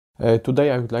Today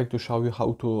I would like to show you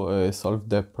how to solve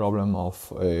the problem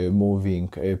of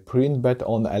moving a print bed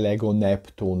on Elegoo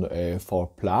Neptune 4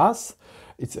 Plus.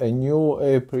 It's a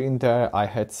new printer. I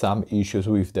had some issues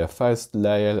with the first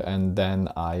layer, and then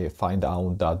I find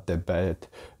out that the bed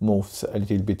moves a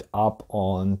little bit up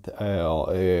and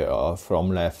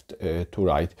from left to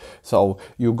right. So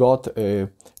you got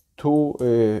two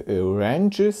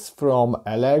ranges from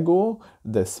Elegoo,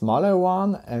 the smaller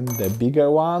one and the bigger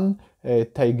one.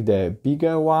 Take the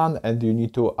bigger one and you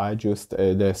need to adjust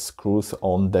the screws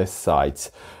on the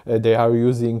sides. They are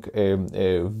using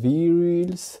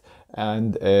V-reels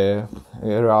and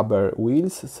rubber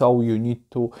wheels, so you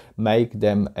need to make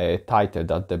them tighter,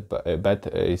 that the bed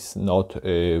is not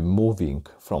moving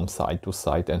from side to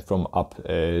side and from up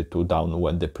to down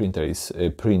when the printer is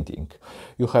printing.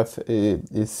 You have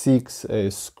 6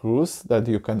 screws that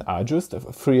you can adjust,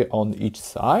 3 on each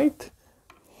side.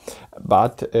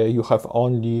 But you have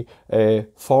only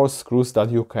 4 screws that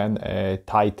you can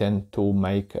tighten to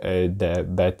make the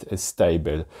bed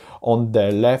stable. On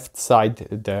the left side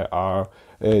there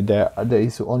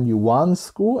is only 1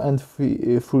 screw and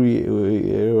 3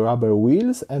 rubber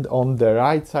wheels, and on the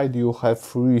right side you have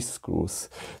 3 screws.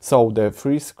 So the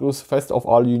 3 screws, first of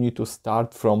all, you need to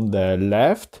start from the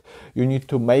left. You need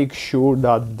to make sure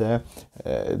that the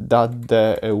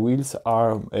wheels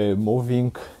are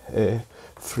moving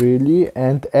freely,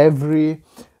 and every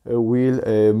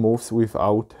wheel moves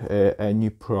without any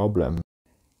problem.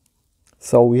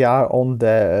 So we are on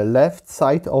the left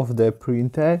side of the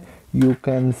printer. You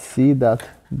can see that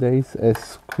there is a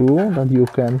screw that you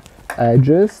can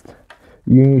adjust.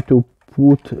 You need to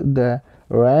put the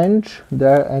wrench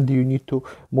there and you need to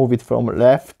move it from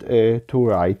left to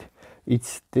right.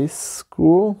 It's this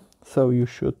screw, so you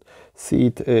should see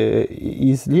it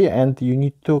easily, and you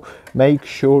need to make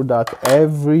sure that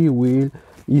every wheel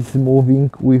is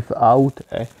moving without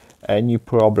any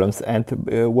problems. And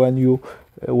when you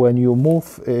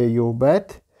move your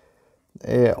bed,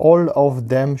 all of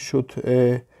them should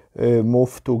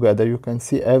move together. You can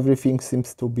see everything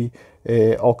seems to be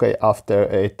okay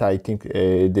after tightening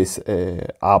this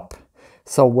up.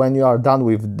 So when you are done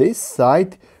with this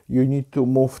side, you need to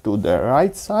move to the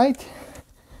right side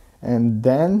and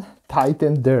then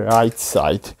tighten the right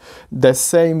side. The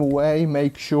same way,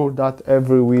 make sure that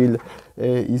every wheel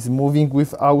is moving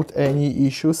without any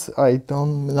issues.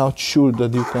 I'm not sure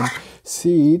that you can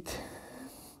see it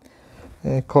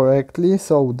correctly.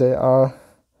 So there are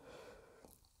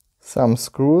some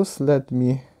screws. Let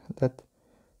me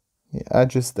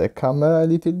adjust the camera a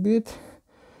little bit.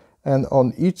 And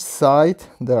on each side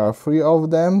there are 3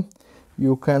 of them.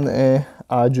 You can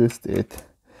adjust it.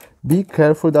 Be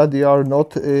careful that you are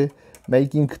not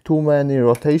making too many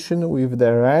rotation with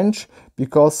the wrench,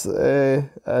 because a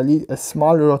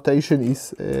small rotation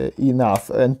is enough.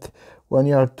 And when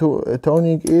you are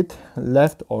turning it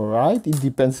left or right, it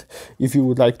depends if you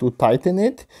would like to tighten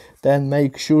it, then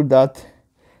make sure that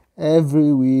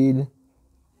every wheel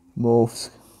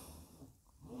moves.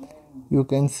 You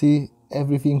can see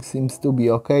everything seems to be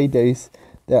okay.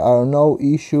 There are no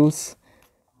issues,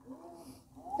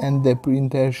 and the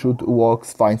printer should work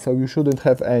fine, so you shouldn't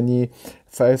have any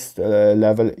first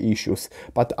level issues.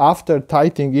 But after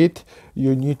tightening it,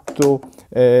 you need to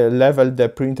level the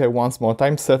printer once more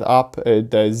time, set up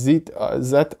the Z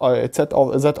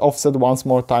offset once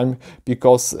more time,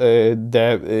 because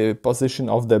the position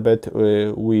of the bed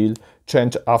will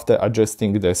change after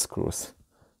adjusting the screws.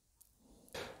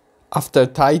 After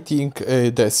tightening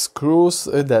the screws,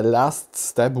 the last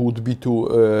step would be to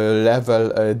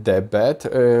level the bed.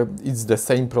 It's the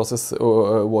same process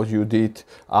what you did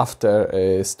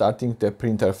after starting the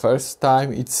printer first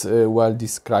time. It's well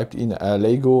described in a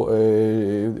Elegoo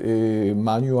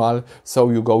manual. So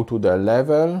you go to the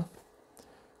level,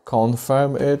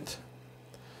 confirm it.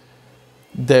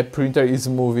 The printer is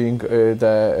moving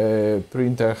the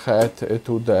printer head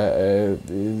to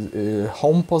the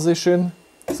home position.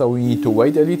 So we need to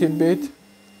wait a little bit.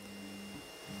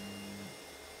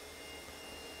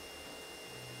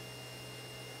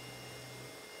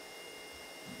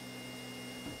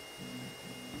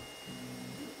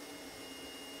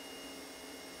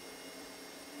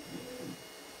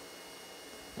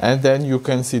 And then you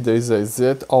can see there is a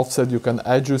Z offset. You can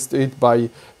adjust it by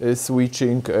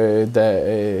switching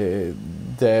the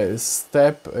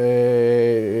step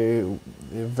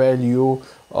value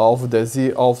of the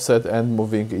Z offset and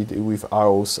moving it with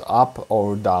arrows up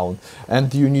or down.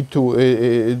 And you need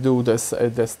to do the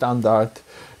standard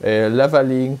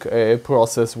leveling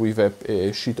process with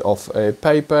a sheet of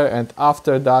paper, and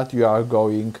after that you are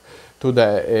going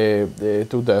the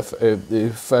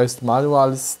first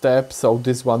manual step. So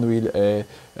this one will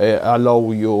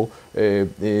allow you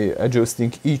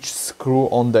adjusting each screw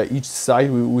on each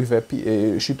side with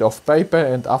a sheet of paper,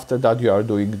 and after that you are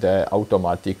doing the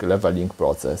automatic leveling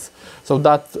process. So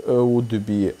that would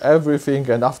be everything,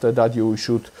 and after that you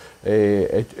should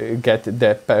get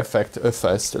the perfect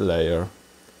first layer.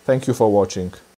 Thank you for watching.